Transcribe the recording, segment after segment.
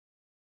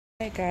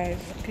Hi guys,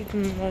 good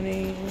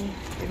morning.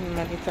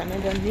 It's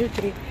another new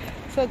day.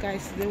 So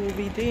guys, today we'll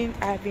be doing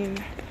Alvin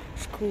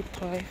school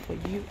toy for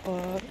you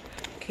all.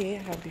 Okay,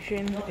 I'll be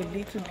showing you a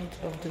little bit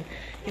of the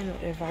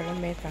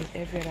environment and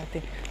every other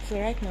thing. So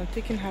right now I'm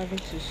taking Alvin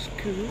to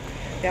school.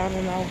 They are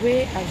on our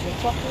way as we're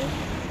talking.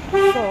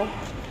 So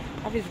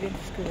Alvin's going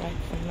to school right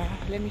from now.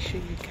 Let me show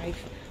you guys.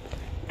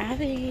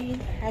 Alvin,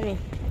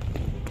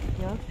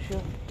 you want to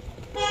show?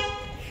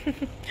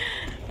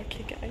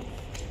 Okay guys,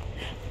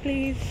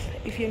 please,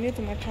 if you're new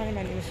to my channel,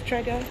 my name is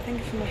Treasure. Thank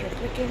you so much for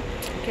clicking.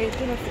 Okay,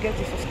 do not forget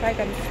to subscribe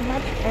and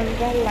smash on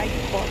that like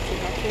button.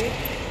 Okay,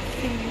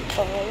 see you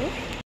all.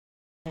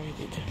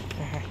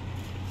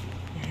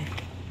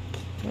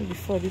 Not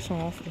before this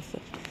one after.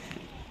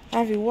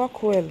 Have you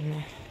walk well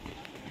now?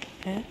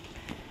 Eh?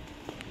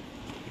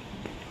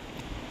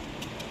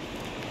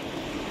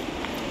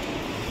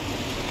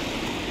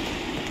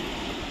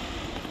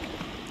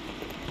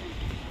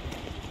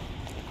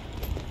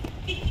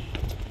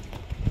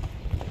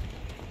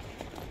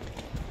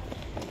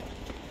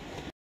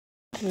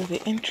 This is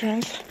the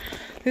entrance.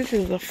 This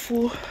is the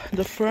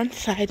front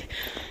side.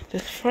 The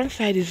front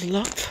side is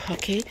locked,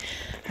 okay,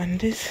 and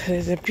this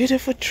is a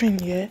beautiful stream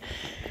here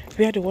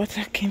where the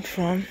water came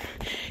from.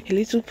 A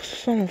little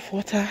son of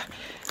water,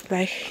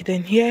 like,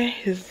 then here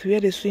is where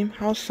they swim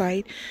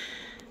outside.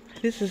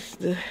 This is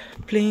the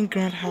playing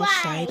ground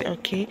outside,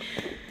 okay.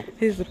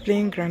 This is the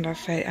playing ground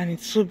outside, and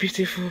it's so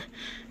beautiful.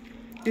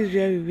 This is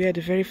where we were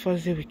the very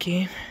first day we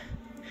came.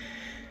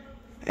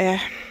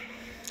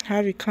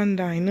 Have you calm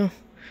down? I know.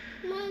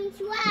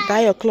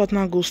 Dye your cloth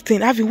now, go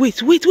stain. Have you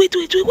wait. Why?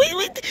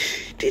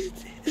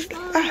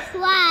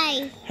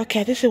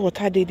 Okay, this is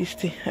what I did this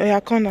thing. Oh yeah,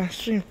 come down,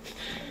 swim.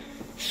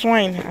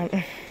 Swine.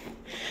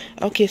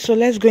 Okay, so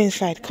let's go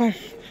inside. Come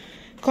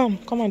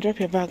and drop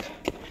your bag.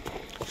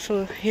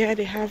 So here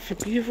they have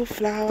beautiful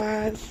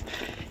flowers.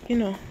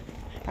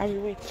 Have you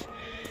wait.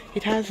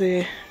 It has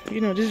a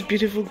this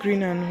beautiful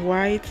green and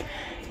white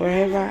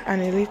wherever,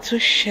 and a little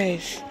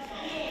chairs.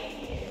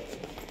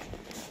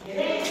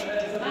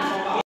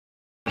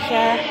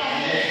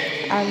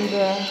 And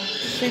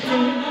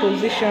sitting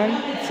position,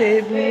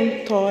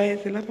 table,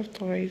 toys, a lot of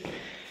toys.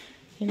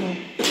 These are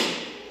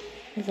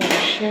the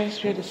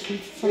chairs where the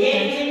seats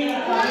sometimes.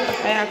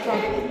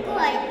 Come.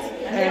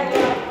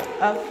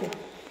 Okay.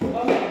 So,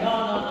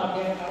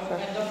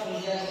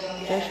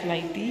 just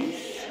like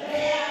this,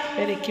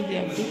 where they keep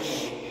their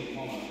books.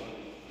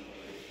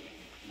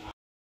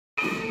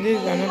 This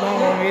is another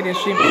one where they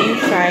swim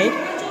inside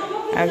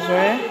as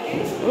well.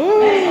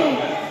 Ooh,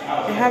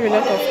 they have a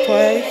lot of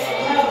toys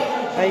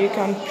that you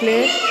can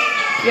play.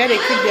 Where they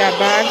keep their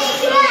bags.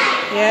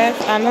 Yes,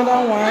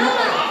 another one.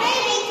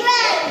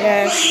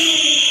 Yes.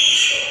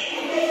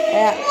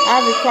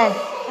 Have it come.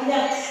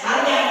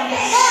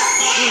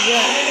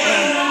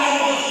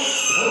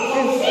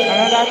 This is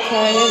another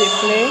toy where they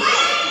play.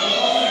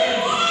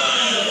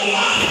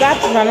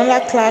 That's another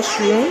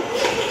classroom,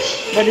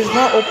 but it's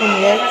not open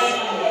yet.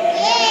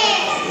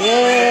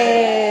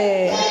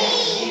 Yeah.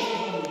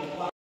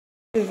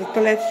 This is the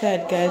toilet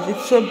side, guys.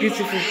 It's so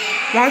beautiful.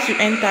 Once you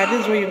enter,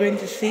 this is what you're going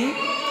to see.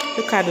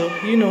 Look at the,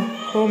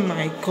 oh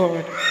my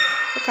god.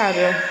 Look at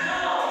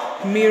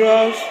the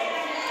mirrors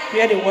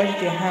where they wash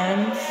their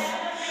hands.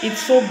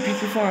 It's so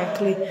beautiful and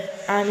clean.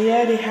 And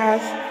here they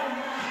have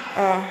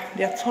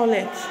their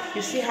toilet.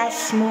 You see how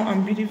small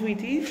and beautiful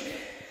it is?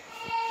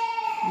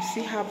 You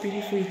see how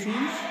beautiful it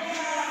is?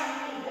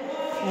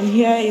 And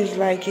here is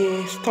like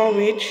a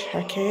storage,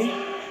 okay?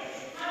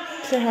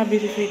 See how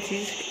beautiful it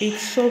is?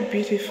 It's so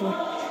beautiful.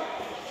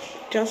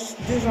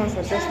 These ones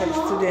are just for the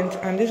students,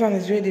 and this one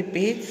is where they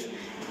bathe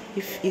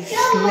if it's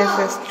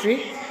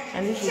necessary,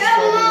 and this is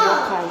for the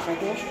locals,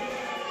 okay?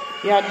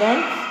 You are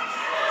done?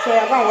 So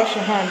you're going to wash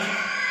your hands.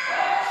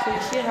 So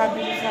you see how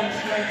beautiful and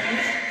small it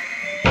is?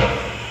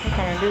 Look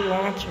at my baby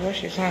want to wash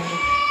his hands.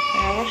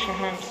 Yeah, wash your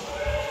hands.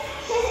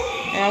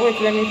 Yeah, wait,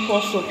 let me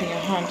pour soap in your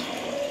hand.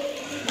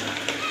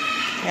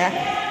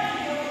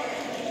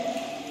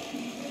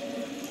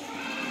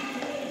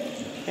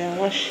 Yeah,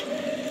 wash.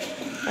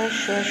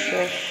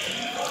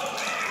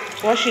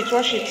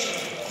 Wash it.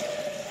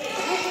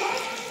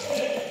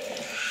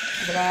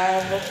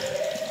 Bravo.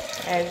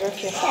 It's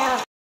okay.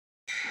 Bravo.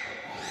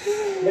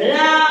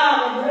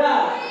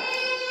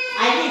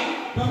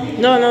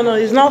 No,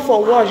 it's not for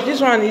wash. This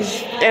one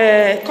is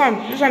this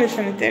one is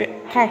sanitary.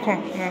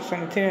 Not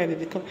sanitary.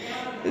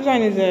 This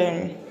one is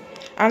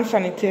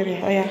unsanitary.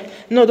 Oh yeah.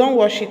 No, don't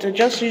wash it.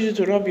 Just use it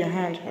to rub your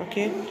hand,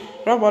 okay?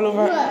 Rub all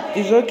over.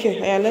 It's okay.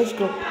 Yeah, let's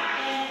go.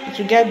 It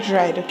will get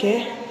dried,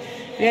 okay?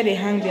 Where they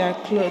hang their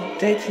clothes,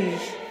 dirty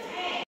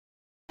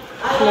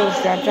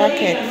clothes, their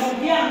jackets.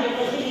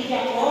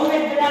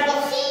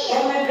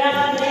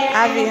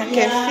 Alvin, I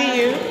can see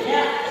you.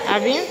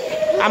 Alvin,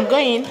 I'm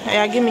going.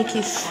 Yeah, give me a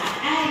kiss.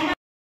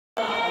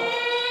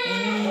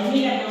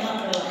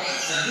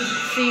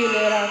 See you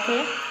later,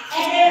 okay? I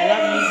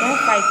love you. Don't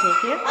fight,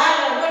 okay?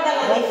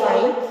 Don't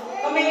fight.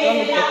 Don't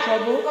look for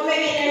trouble,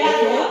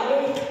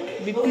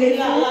 okay? Be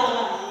playful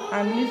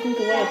and listen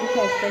to what your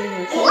teacher is telling you.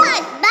 Okay?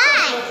 What?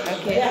 Bye.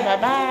 Okay,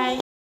 bye-bye.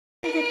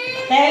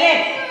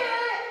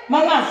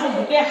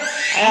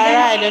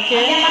 Alright,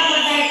 okay.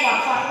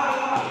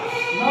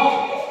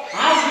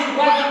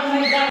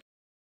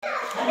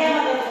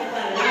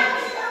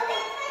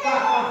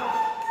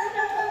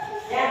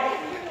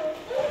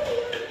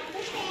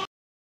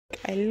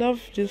 I love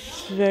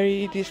this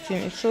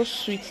thing. It's so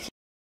sweet to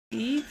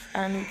eat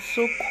and it's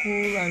so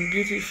cool and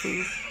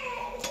beautiful.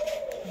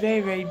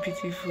 Very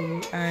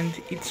beautiful, and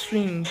it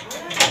swings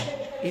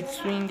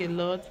a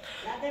lot.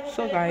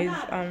 So guys,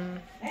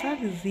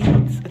 that is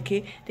it.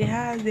 Okay, they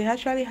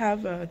actually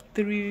have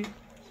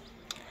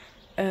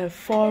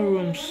 4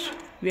 rooms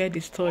where they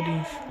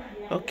study.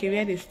 Okay,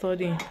 where they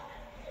study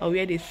or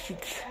where they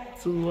sit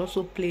to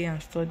also play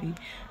and study.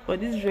 But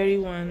this very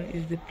one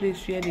is the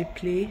place where they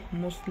play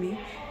mostly,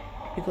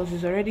 because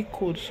it's already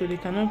cold, so they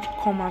cannot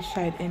come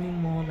outside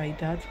anymore like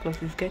that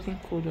because it's getting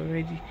cold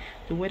already.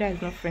 The weather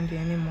is not friendly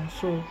anymore,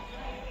 so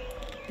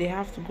they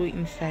have to go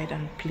inside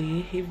and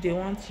play. If they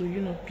want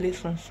to, play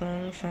some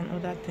songs and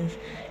other things,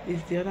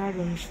 it's the other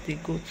rooms they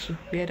go to,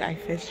 where I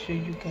first show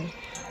you guys.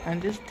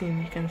 And this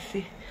thing, you can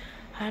see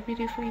how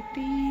beautiful it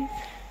is.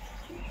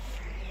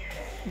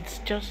 It's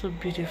just so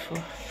beautiful.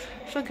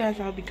 So guys,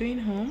 I'll be going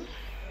home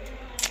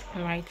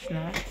right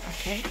now.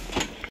 Okay,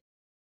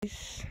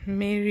 this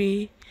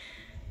Mary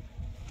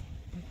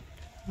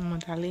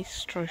motherly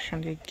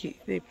instruction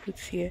they put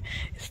here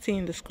is still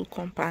in the school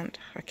compound.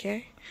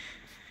 Okay,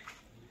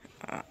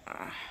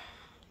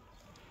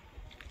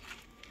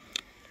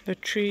 the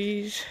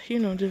trees, the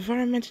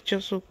environment is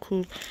just so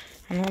cool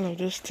and all of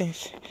those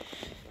things.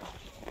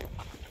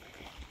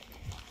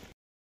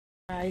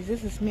 Guys,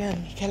 this is me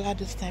and Michaela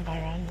this time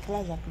around.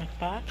 Michaela's at my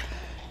park.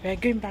 We're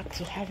going back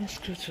to having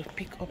school to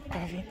pick up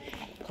Alvin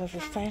because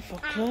it's time for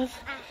class.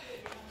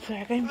 So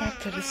we're going back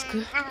to the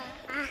school.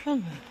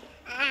 What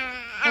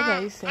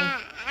are you saying?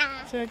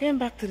 So we're going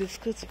back to the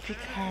school to pick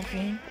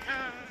Alvin.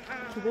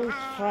 Today is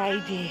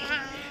Friday.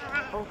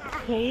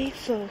 Okay,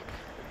 so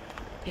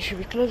you should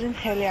be closing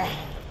earlier.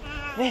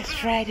 It's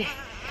Friday.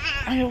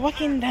 And we're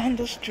walking down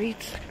the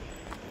street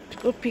to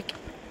go pick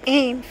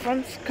him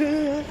from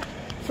school.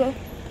 So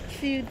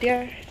see you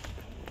there.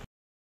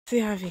 See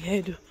how his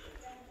head.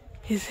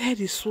 His head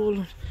is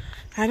swollen.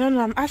 I don't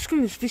know. I'm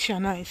asking his teacher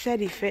now. He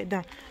said he fell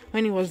down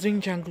when he was doing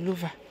jungle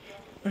over.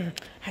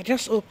 I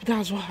just hope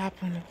that's what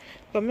happened.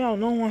 But me, I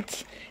don't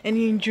want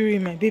any injury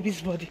in my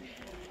baby's body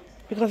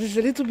because it's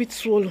a little bit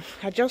swollen.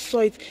 I just saw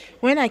it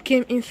when I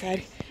came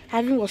inside.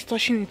 Alvin was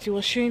touching it. He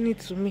was showing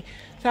it to me.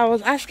 So I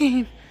was asking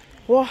him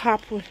what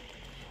happened.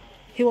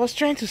 He was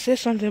trying to say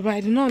something, but I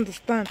did not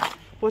understand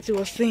what he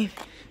was saying.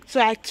 So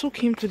I took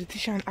him to the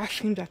teacher and asked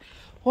him that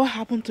what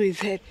happened to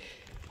his head.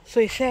 So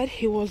he said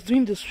he was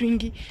doing the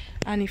swingy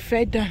and he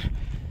fell down.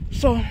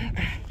 So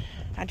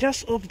I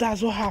just hope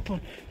that's what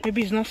happened.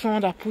 Maybe it's not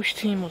someone that pushed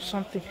him or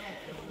something,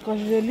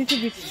 because it's a little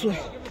bit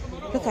swell.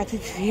 Look at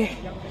it here.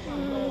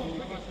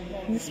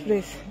 This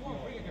place.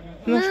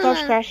 No, Mama, stop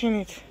scratching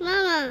it.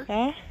 Mama.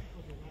 Huh?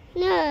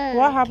 No.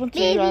 What happened to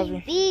you,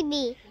 Alvin?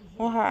 Baby.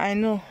 I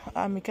know.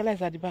 Michaela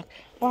is at the back.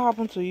 What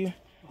happened to you?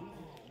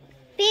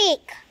 Big.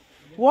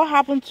 What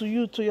happened to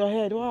you, to your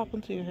head? What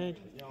happened to your head?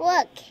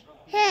 Look.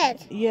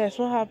 Head. Yes,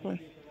 what happened?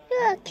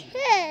 Look,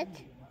 head.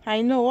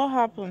 I know, what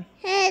happened?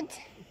 Head.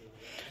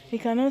 He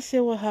cannot say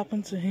what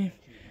happened to him.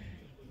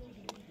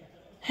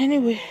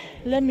 Anyway,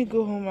 let me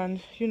go home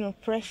and,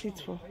 press it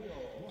for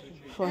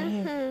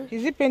him.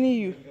 Is it paining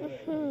you?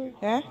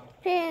 Yeah?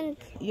 Pain.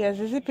 Yes,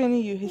 is it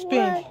paining you? He's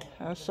pained.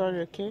 I'm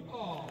sorry, okay?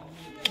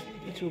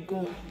 It will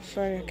go.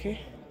 Sorry,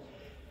 okay?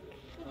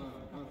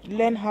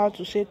 Learn how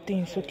to say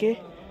things, okay?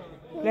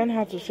 Learn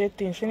how to say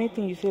things.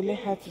 Anything you say, learn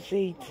how to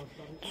say it.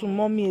 To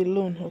mommy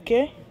alone,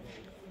 okay?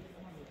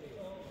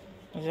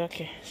 It's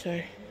okay,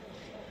 sorry.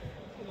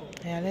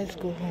 Yeah, let's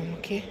go home,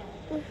 okay?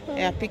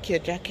 Yeah, pick your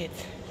jacket.